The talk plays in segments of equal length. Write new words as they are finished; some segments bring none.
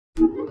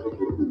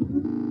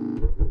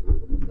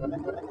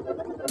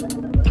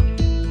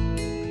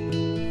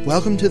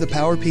Welcome to the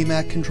Power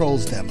PMAC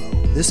Controls demo.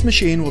 This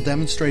machine will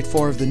demonstrate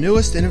 4 of the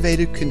newest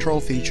innovative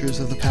control features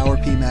of the Power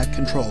PMAC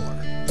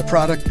controller. The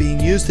product being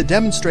used to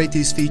demonstrate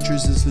these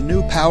features is the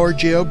new Power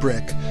Geo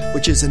Brick,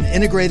 which is an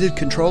integrated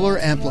controller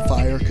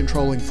amplifier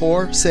controlling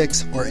 4,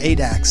 6, or 8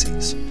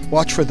 axes.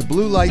 Watch for the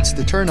blue lights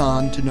to turn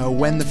on to know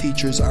when the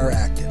features are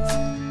active.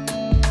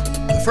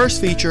 The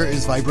first feature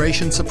is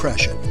vibration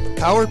suppression.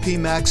 Power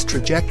PMAC's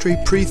trajectory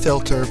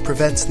prefilter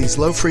prevents these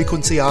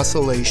low-frequency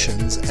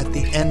oscillations at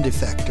the end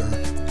effector,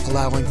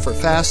 allowing for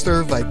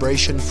faster,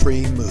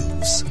 vibration-free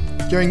moves.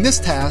 During this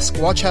task,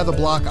 watch how the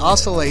block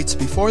oscillates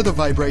before the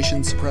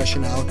vibration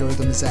suppression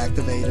algorithm is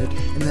activated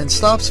and then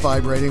stops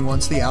vibrating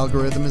once the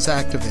algorithm is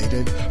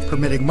activated,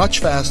 permitting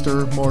much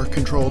faster, more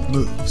controlled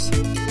moves.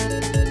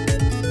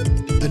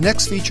 The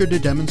next feature to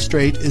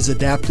demonstrate is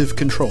adaptive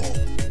control.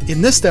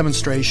 In this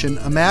demonstration,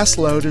 a mass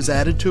load is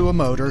added to a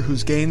motor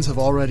whose gains have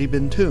already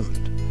been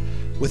tuned.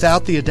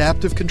 Without the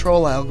adaptive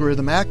control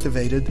algorithm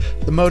activated,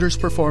 the motor's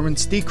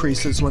performance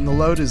decreases when the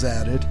load is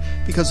added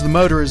because the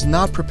motor is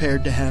not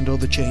prepared to handle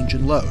the change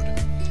in load.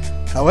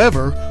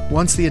 However,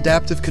 once the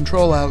adaptive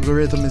control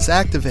algorithm is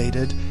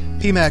activated,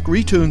 PMAC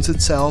retunes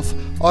itself,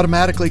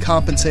 automatically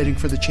compensating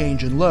for the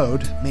change in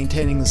load,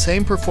 maintaining the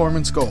same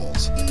performance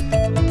goals.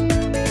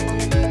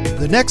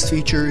 The next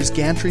feature is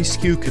Gantry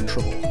Skew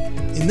Control.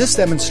 In this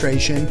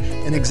demonstration,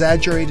 an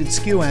exaggerated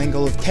skew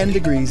angle of 10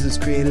 degrees is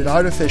created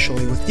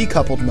artificially with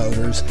decoupled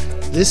motors.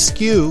 This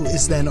skew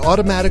is then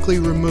automatically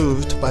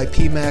removed by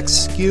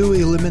PMAC's skew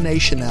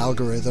elimination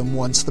algorithm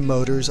once the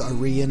motors are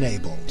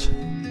re-enabled.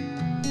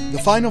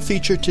 The final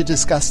feature to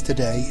discuss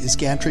today is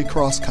Gantry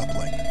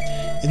Crosscoupling.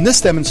 In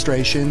this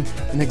demonstration,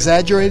 an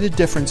exaggerated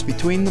difference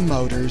between the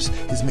motors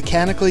is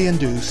mechanically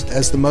induced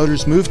as the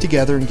motors move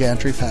together in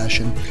gantry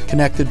fashion,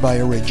 connected by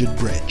a rigid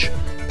bridge.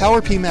 Power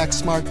PMAC's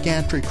smart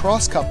Gantry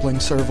Crosscoupling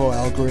servo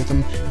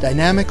algorithm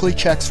dynamically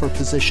checks for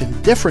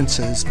position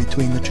differences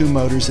between the two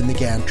motors in the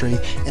gantry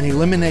and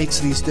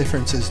eliminates these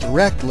differences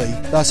directly,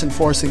 thus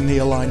enforcing the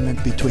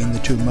alignment between the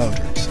two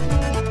motors.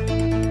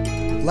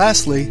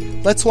 Lastly,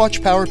 let's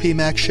watch Power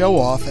PMAC show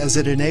off as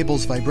it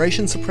enables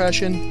vibration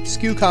suppression,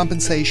 skew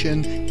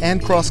compensation,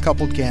 and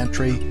cross-coupled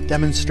gantry,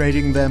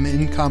 demonstrating them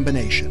in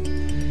combination.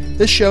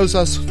 This shows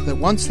us that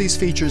once these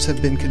features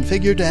have been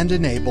configured and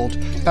enabled,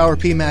 Power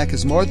PMAC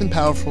is more than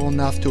powerful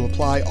enough to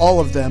apply all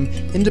of them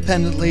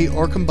independently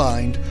or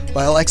combined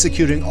while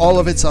executing all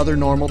of its other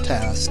normal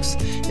tasks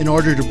in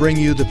order to bring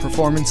you the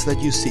performance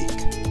that you seek.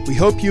 We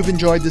hope you've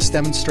enjoyed this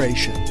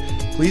demonstration.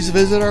 Please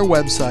visit our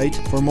website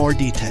for more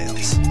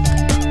details.